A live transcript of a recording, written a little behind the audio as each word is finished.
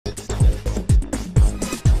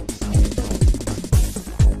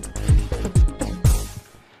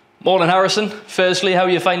Morning, Harrison. Firstly, how are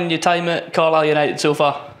you finding your time at Carlisle United so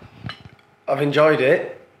far? I've enjoyed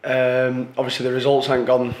it. Obviously the results haven't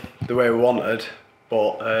gone the way we wanted,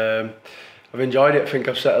 but I've enjoyed it. I think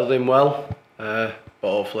I've settled in well, but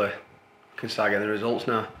hopefully I can start getting the results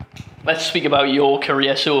now. Let's speak about your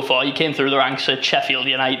career so far. You came through the ranks at Sheffield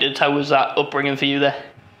United. How was that upbringing for you there?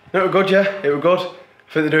 It was good, yeah. It was good.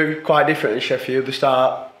 I think they do it quite different in Sheffield. They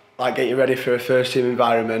start get you ready for a first team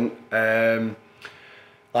environment,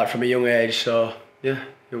 from a young age. So yeah,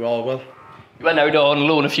 it was all well. You went out on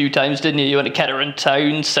loan a few times, didn't you? You went to Kettering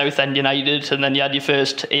Town, Southend United, and then you had your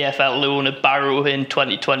first AFL loan at Barrow in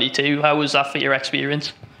 2022. How was that for your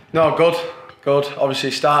experience? No, good.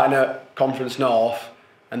 Obviously starting at Conference North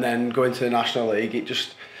and then going to the National League,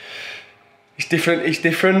 it's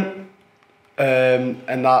different. And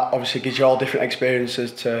that obviously gives you all different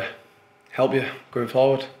experiences to help you going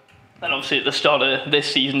forward. And obviously at the start of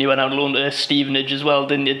this season you went out on loan to Stevenage as well,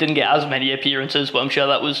 didn't you? Didn't get as many appearances, but I'm sure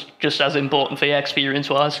that was just as important for you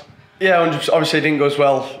experience-wise. Yeah, obviously it didn't go as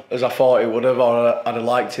well as I thought it would have, or I'd have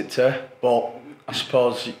liked it to, but I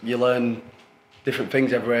suppose you learn different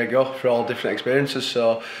things everywhere you go through all different experiences.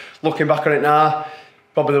 So looking back on it now,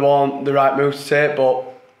 probably wasn't the right move to take, but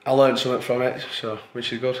I learned something from it, so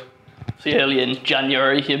which is good. So early in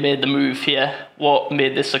January you made the move here. What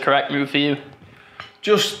made this the correct move for you?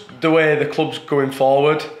 Just the way the club's going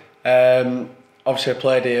forward. Obviously I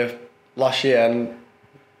played here last year and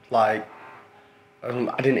I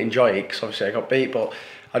didn't enjoy it because obviously I got beat, but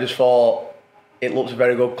I just thought it looked a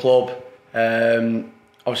very good club.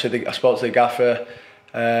 Obviously I spoke to the gaffer.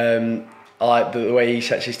 I like the way he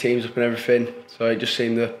sets his teams up and everything, so it just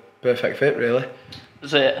seemed the perfect fit really.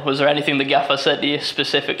 Was there anything the gaffer said to you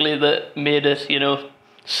specifically that made it,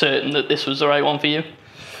 certain that this was the right one for you?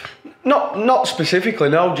 Not specifically,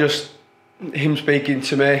 no. Just him speaking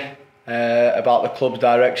to me about the club's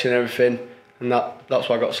direction and everything, and that's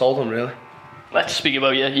what I got sold on really. Let's speak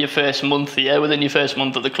about your first month here. Within your first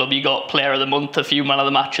month at the club, you got Player of the Month, a few Man of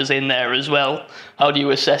the Matches in there as well. How do you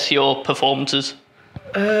assess your performances?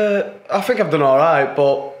 I think I've done all right,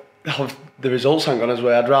 but the results haven't gone as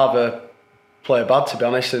way. I'd rather play bad, to be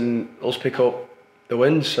honest, and us pick up the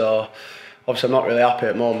wins. So obviously I'm not really happy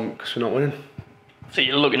at the moment because we're not winning. So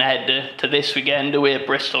you're looking ahead to this weekend away at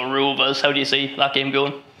Bristol Rovers. How do you see that game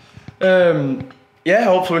going? Yeah,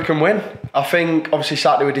 hopefully we can win. I think obviously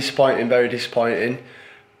Saturday were disappointing, very disappointing.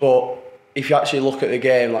 But if you actually look at the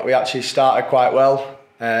game, we actually started quite well.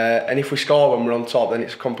 And if we score when we're on top, then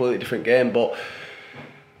it's a completely different game. But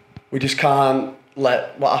we just can't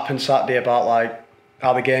let what happened Saturday about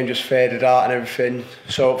how the game just faded out and everything.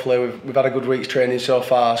 So hopefully we've had a good week's training so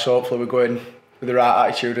far. So hopefully we're going with the right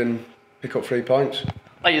attitude and pick up 3 points.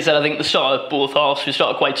 Like you said, I think the start of both halves, we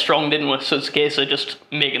started quite strong, didn't we? So it's a case of just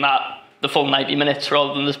making that the full 90 minutes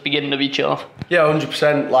rather than the beginning of each half. Yeah,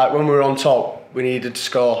 100%. When we were on top, we needed to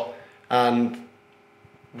score, and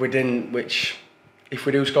we didn't, which if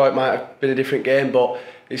we do score it might have been a different game, but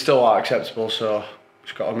it's still not acceptable, so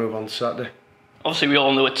just got to move on to Saturday. Obviously we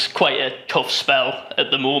all know it's quite a tough spell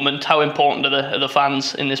at the moment. How important are the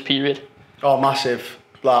fans in this period? Oh, massive.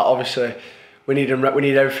 Obviously we need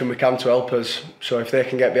everything we can to help us, so if they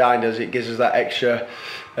can get behind us, it gives us that extra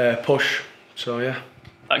push. So yeah.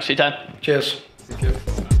 Thanks for your time. Cheers. Thank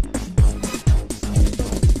you.